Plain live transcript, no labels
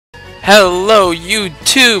Hello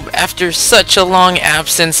YouTube! After such a long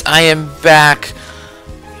absence, I am back.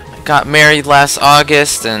 I got married last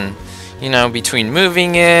August, and between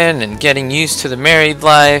moving in and getting used to the married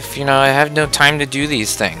life, I have no time to do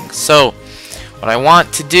these things. So what I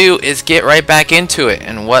want to do is get right back into it,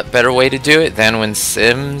 and what better way to do it than when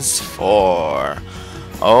Sims 4.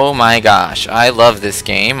 Oh my gosh, I love this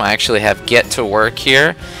game. I actually have Get to Work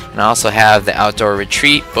here, and I also have the Outdoor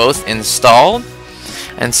Retreat both installed.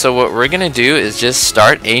 And so what we're gonna do is just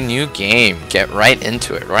start a new game. Get right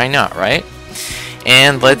into it. Why not, right?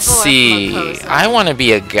 And let's see. I want to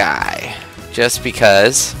be a guy, just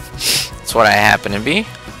because it's what I happen to be.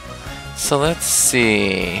 So let's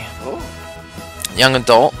see. Young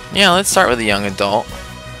adult. Yeah, let's start with a young adult.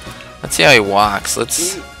 Let's see how he walks.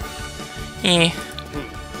 Let's. I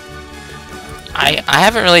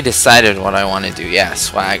haven't really decided what I want to do. Yeah,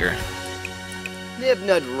 swagger. Yep,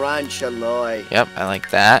 I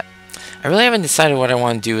like that. I really haven't decided what I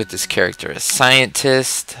want to do with this character. A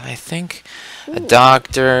scientist, I think. A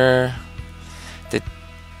doctor.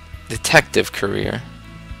 Detective career.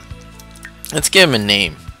 Let's give him a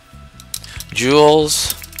name.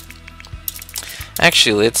 Jules.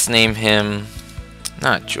 Actually, let's name him...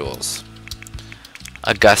 not Jules.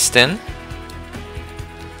 Augustine.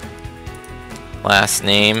 Last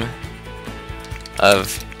name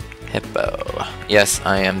of Hippo. Yes,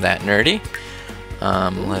 I am that nerdy.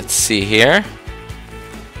 Let's see here.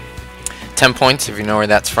 10 points if you know where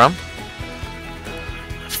that's from.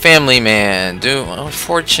 Family man.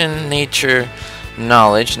 Fortune, nature,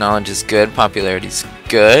 knowledge. Knowledge is good. Popularity is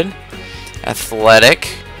good. Athletic.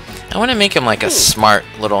 I want to make him like a smart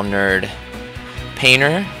little nerd.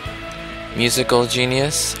 Painter. Musical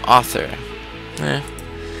genius. Author.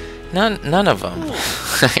 None of them,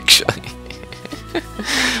 actually.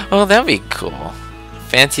 Oh, that'd be cool.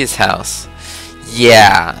 Fanciest house.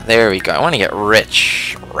 Yeah, there we go. I want to get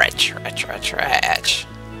rich. Rich.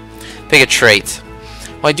 Pick a trait.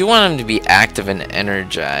 Well, I do want him to be active and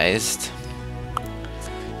energized.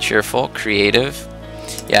 Cheerful, creative.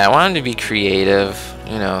 Yeah, I want him to be creative.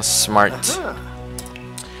 Smart.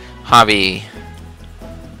 Hobby.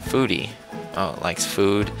 Foodie. Oh, likes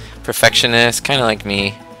food. Perfectionist, kind of like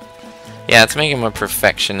me. Yeah, let's make him a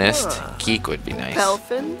perfectionist. Geek would be nice.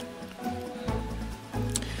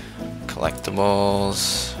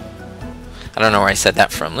 Collectibles. I don't know where I said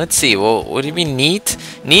that from. Let's see. Well, would it be neat?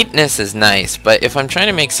 Neatness is nice, but if I'm trying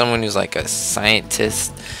to make someone who's like a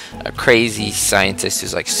scientist, a crazy scientist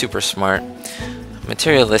who's like super smart,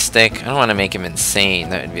 materialistic, I don't want to make him insane.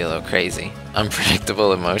 That would be a little crazy.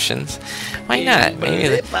 Unpredictable emotions. Why not?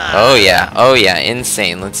 Maybe. Oh yeah,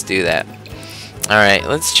 insane. Let's do that. Alright,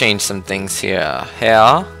 let's change some things here.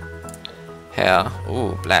 Hair.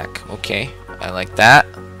 Ooh, black. Okay. I like that.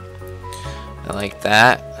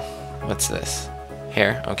 What's this?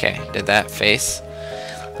 Hair. Okay. Did that. Face.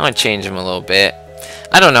 I want to change him a little bit.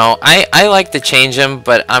 I don't know. I like to change him,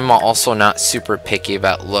 but I'm also not super picky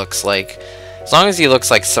about looks. Like, as long as he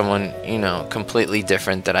looks like someone, completely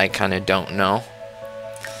different that I kind of don't know.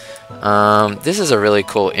 This is a really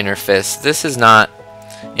cool interface. This is not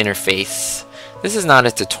interface. This is not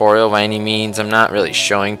a tutorial by any means. I'm not really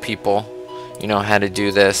showing people, how to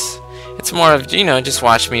do this. It's more of, just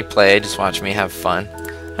watch me play, just watch me have fun.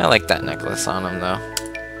 I like that necklace on him, though.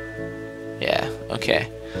 Yeah, okay.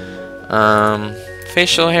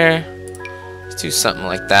 Facial hair. Let's do something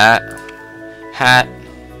like that. Hat.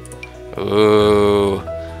 Ooh.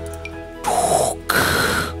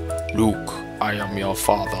 Luke, I am your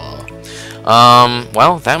father.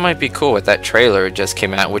 Well, that might be cool with that trailer it just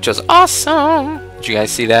came out, which was awesome. Did you guys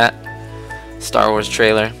see that? Star Wars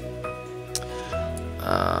trailer.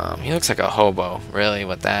 He looks like a hobo, really,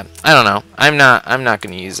 with that. I don't know. I'm not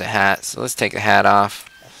gonna use a hat, so let's take the hat off.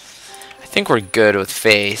 I think we're good with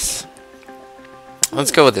face.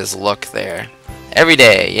 Let's go with his look there. Every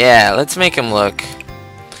day, yeah, let's make him look,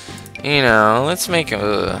 let's make him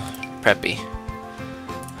preppy.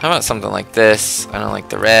 How about something like this? I don't like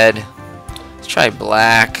the red. Let's try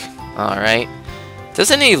black. Alright.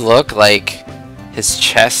 Doesn't he look like his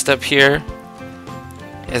chest up here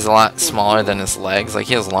is a lot smaller than his legs? Like,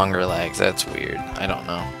 he has longer legs. That's weird. I don't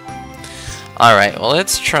know. Alright, well,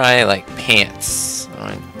 let's try, like, pants.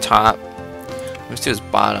 Alright, top. Let's do his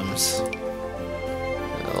bottoms.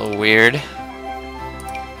 A little weird.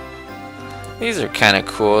 These are kind of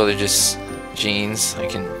cool. They're just jeans. I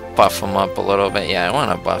can buff them up a little bit. Yeah, I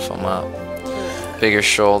want to buff them up. Bigger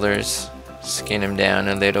shoulders. Skin him down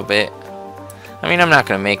a little bit. I mean, I'm not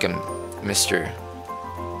going to make him Mr.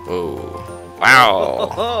 Whoa. Wow.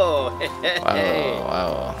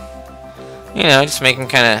 Wow. Just make him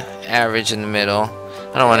kind of average in the middle.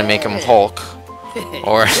 I don't want to make him Hulk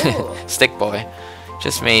or Stick Boy.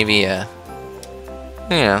 Just maybe, you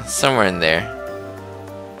know, somewhere in there.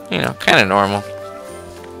 You know, kind of normal.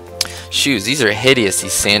 Shoes. These are hideous,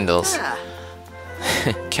 these sandals.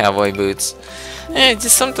 Cowboy boots.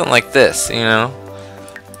 Just something like this, you know.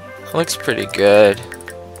 Looks pretty good.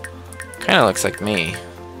 Kind of looks like me.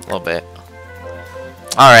 A little bit.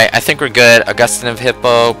 Alright, I think we're good. Augustine of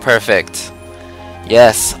Hippo. Perfect.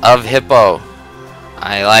 Yes, of Hippo.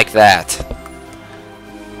 I like that.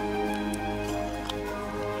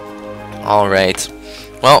 Alright.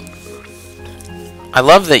 Well, I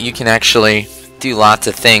love that you can actually do lots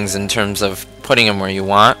of things in terms of putting them where you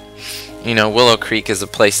want. You know, Willow Creek is a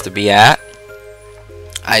place to be at,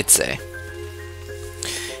 I'd say.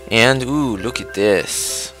 And, ooh, look at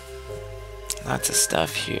this. Lots of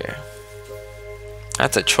stuff here.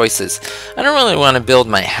 Lots of choices. I don't really want to build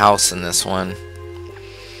my house in this one.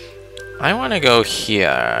 I want to go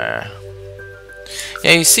here.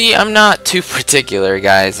 Yeah, you see, I'm not too particular,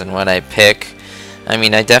 guys, in what I pick. I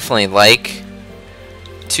mean, I definitely like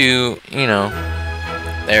to, you know,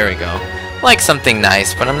 there we go. Like something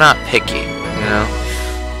nice, but I'm not picky, you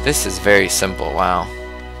know. This is very simple, wow.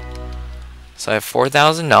 So I have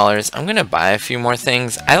 $4,000. I'm gonna buy a few more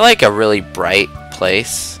things. I like a really bright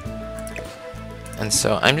place. And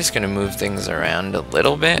so I'm just gonna move things around a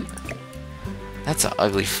little bit. That's an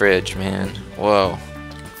ugly fridge, man. Whoa.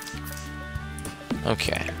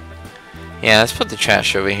 Okay. Yeah, let's put the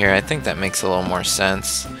trash over here. I think that makes a little more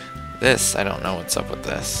sense. This, I don't know what's up with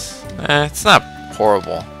this. It's not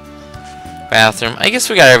horrible. Bathroom. I guess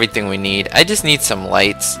we got everything we need. I just need some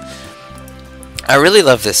lights. I really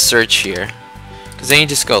love this search here. Because then you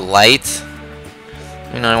just go light.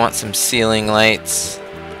 You know, I want some ceiling lights.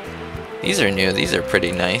 These are new. These are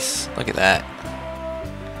pretty nice. Look at that.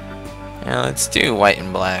 Yeah, let's do white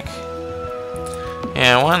and black.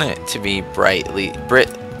 Yeah, I want it to be brightly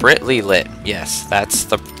lit. Yes, that's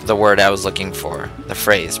the word I was looking for. The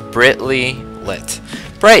phrase. Brightly lit.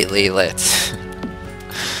 Brightly lit.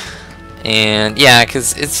 And yeah,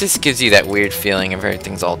 because it just gives you that weird feeling of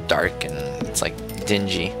everything's all dark and it's like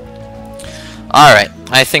dingy. Alright,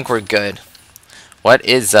 I think we're good. What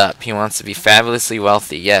is up? He wants to be fabulously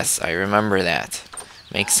wealthy. Yes, I remember that.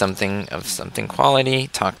 Make something of something quality.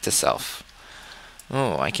 Talk to self.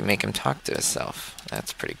 Oh, I can make him talk to himself.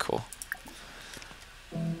 That's pretty cool.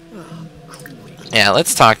 Yeah,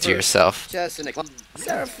 let's talk to yourself. I'm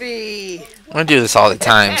gonna do this all the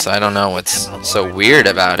time, so I don't know what's so weird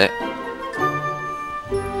about it.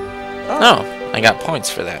 Oh, I got points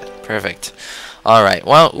for that. Perfect. Alright,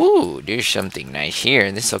 well, ooh, there's something nice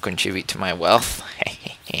here. This will contribute to my wealth.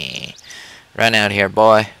 Run out here,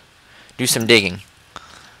 boy. Do some digging.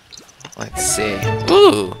 Let's see.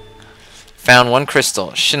 Ooh! Found one crystal.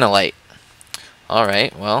 Shinolite.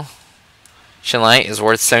 Alright, well. Shinolite is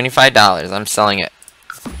worth $75. I'm selling it.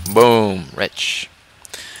 Boom. Rich.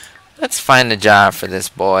 Let's find a job for this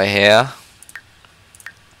boy here.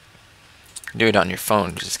 Do it on your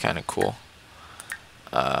phone, which is kind of cool.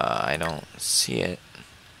 I don't see it.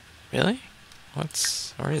 Really?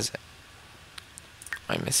 Where is it?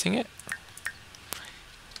 Am I missing it?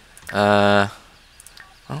 Well,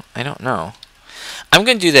 I don't know. I'm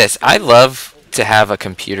gonna do this. I love to have a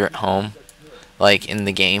computer at home, like in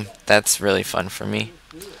the game. That's really fun for me.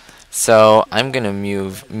 So I'm gonna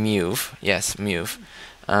move a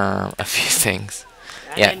few things.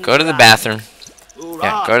 Yeah, go to the bathroom.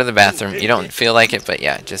 Yeah, go to the bathroom. You don't feel like it, but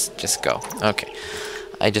yeah, just go. Okay.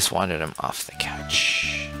 I just wanted him off the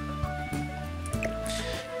couch.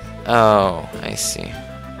 Oh, I see.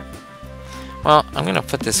 Well, I'm gonna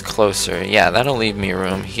put this closer. Yeah, that'll leave me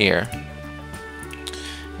room here.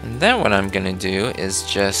 And then what I'm gonna do is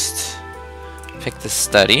just pick the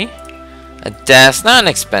study. A desk, not an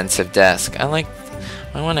expensive desk. I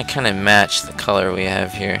want to kind of match the color we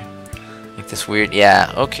have here. Like this weird,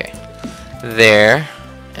 yeah, okay. There.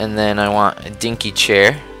 And then I want a dinky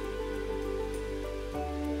chair.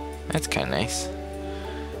 That's kind of nice.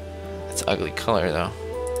 It's an ugly color though.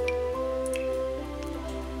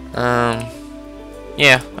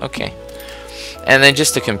 Yeah, okay. And then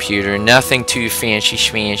just a computer, nothing too fancy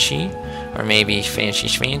schmancy, or maybe fancy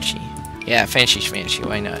schmancy. Yeah, fancy schmancy,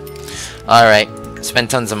 why not? Alright, spend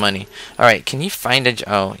tons of money. Alright, can you find a...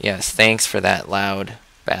 Oh, yes, thanks for that loud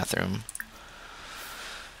bathroom.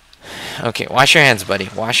 Okay, wash your hands, buddy.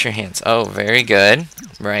 Wash your hands. Oh, very good.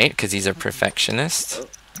 Right, because he's a perfectionist.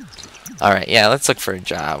 Alright, yeah, let's look for a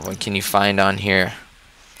job. What can you find on here?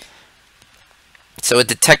 So a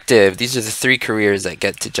detective, these are the 3 careers that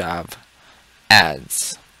get to job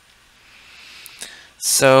ads.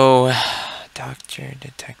 So, doctor,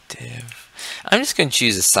 detective. I'm just gonna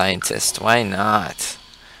choose a scientist. Why not?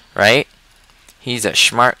 Right? He's a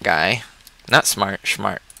smart guy. Not smart,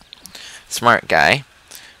 smart. Smart guy.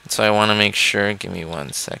 So I want to make sure, give me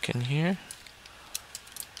 1 second here,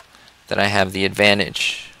 that I have the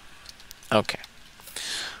advantage. Okay.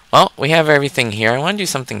 Well, we have everything here. I want to do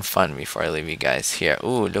something fun before I leave you guys here.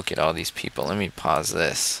 Ooh, look at all these people. Let me pause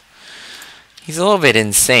this. He's a little bit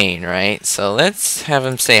insane, right? So let's have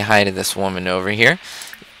him say hi to this woman over here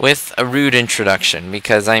with a rude introduction.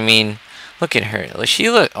 Because, I mean, look at her.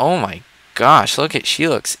 Oh my gosh, look at, she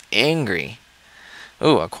looks angry.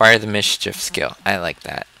 Ooh, acquire the mischief skill. I like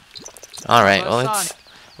that. Alright, well, it's...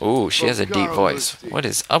 Ooh, she has a deep voice. What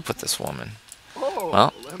is up with this woman?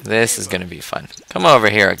 Well, this is going to be fun. Come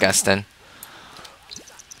over here, Augustine.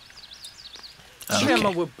 Okay.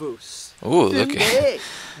 Ooh, look at...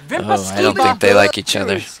 Oh, I don't think they like each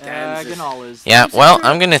other. Yeah, well,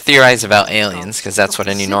 I'm going to theorize about aliens, because that's what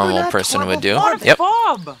any normal person would do. Yep.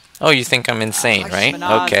 Oh, you think I'm insane, right?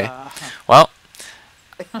 Okay. Well,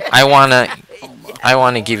 I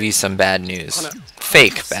wanna give you some bad news.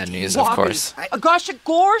 Fake bad news, of course.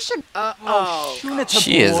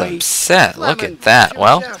 She is upset. Look at that.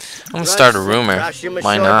 Well, I'm gonna start a rumor.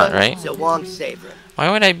 Why not, right?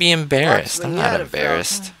 Why would I be embarrassed? I'm not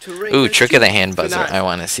embarrassed. Ooh, trick of the hand buzzer. I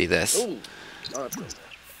want to see this.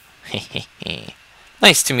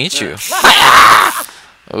 Nice to meet you.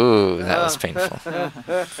 Ooh, that was painful. That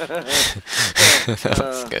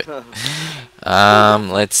was good.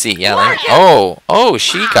 Let's see. Yeah. Oh,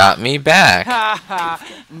 she got me back.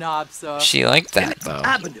 She liked that though.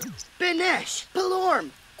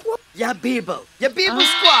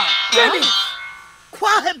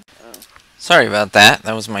 Sorry about that.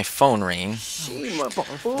 That was my phone ringing.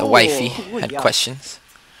 The wifey had questions.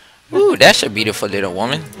 Ooh, that's a beautiful little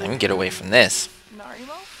woman. Let me get away from this.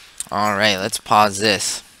 Alright, let's pause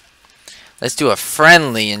this. Let's do a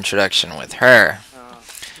friendly introduction with her.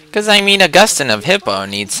 Because, I mean, Augustine of Hippo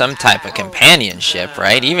needs some type of companionship,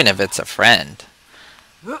 right? Even if it's a friend.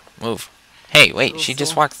 Move. Hey, wait, she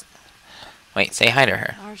just walked... Wait, say hi to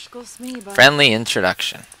her. Friendly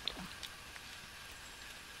introduction.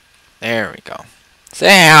 There we go.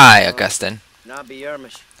 Say hi, Augustine. Nabi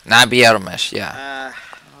Ermish, yeah.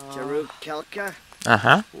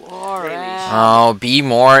 Uh-huh. Oh, be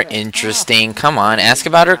more interesting. Come on, ask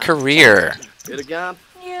about her career.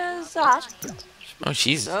 Oh,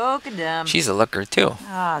 she's a looker, too.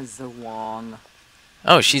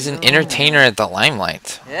 Oh, she's an entertainer at the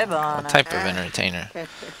Limelight. What type of entertainer?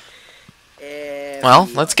 Well,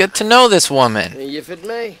 let's get to know this woman.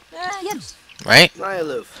 Right?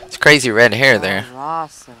 It's crazy red hair there.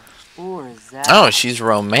 Oh, she's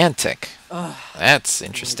romantic. That's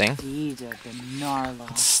interesting.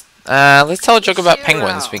 Let's tell a joke about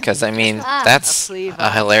penguins, because, I mean, that's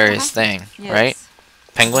a hilarious thing, right?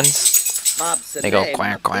 Penguins? They go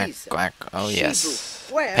quack, quack, quack. Oh, yes.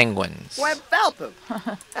 Penguins.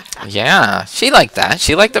 Yeah, she liked that.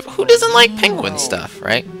 She liked the... Who doesn't like penguin stuff,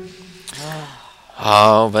 right?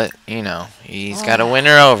 Oh, but, you know, he's got to win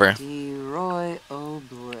her over.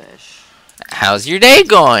 How's your day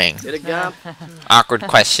going? Awkward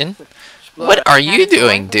question. What are you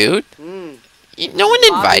doing, dude? No one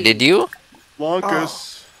invited you.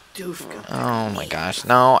 Oh my gosh.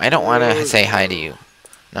 No, I don't want to say hi to you.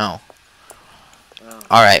 No.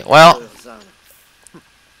 Alright, well.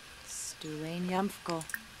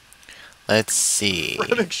 Let's see.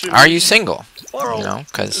 Are you single? You know,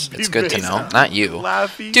 because it's good to know. Not you.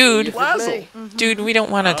 Dude, we don't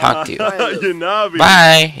want to talk to you.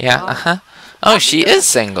 Bye. Yeah, uh-huh. Oh, she is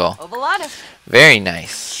single. Very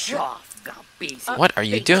nice. What are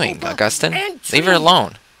you doing, Augustine? Leave her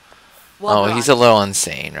alone. Oh, he's a little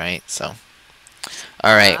insane, right? So,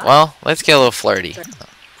 alright, well, let's get a little flirty.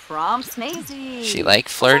 She like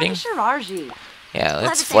flirting? Yeah,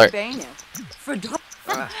 let's flirt.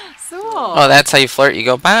 Oh, that's how you flirt. You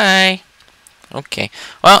go, bye. Okay.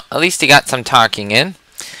 Well, at least he got some talking in.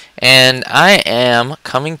 And I am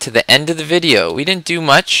coming to the end of the video. We didn't do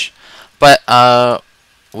much, but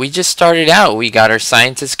we just started out. We got our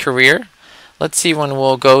scientist career. Let's see when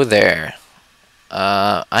we'll go there.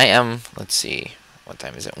 Let's see, what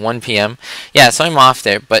time is it? 1 p.m. Yeah, so I'm off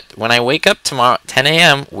there, but when I wake up tomorrow at 10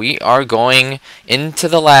 a.m., we are going into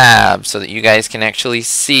the lab so that you guys can actually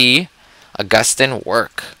see Augustine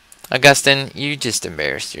work. Augustine, you just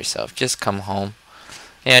embarrassed yourself. Just come home.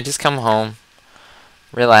 Yeah, just come home.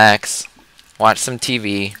 Relax. Watch some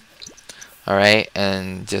TV. Alright,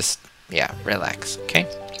 and just, yeah, relax. Okay?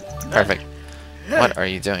 Perfect. What are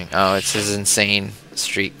you doing? Oh, it's his insane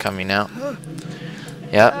streak coming out.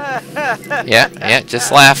 Yep. Yeah,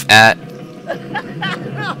 just laugh at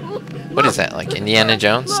What is that, like Indiana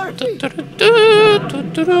Jones?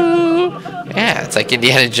 Yeah, it's like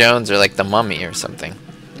Indiana Jones or like the Mummy or something.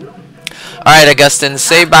 Alright, Augustine,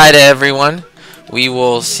 say bye to everyone. We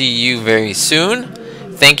will see you very soon.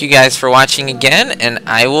 Thank you guys for watching again, and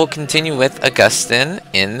I will continue with Augustine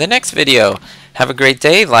in the next video. Have a great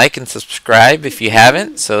day. Like and subscribe if you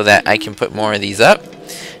haven't, so that I can put more of these up.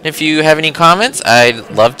 And if you have any comments,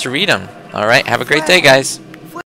 I'd love to read them. Alright, have a great day, guys.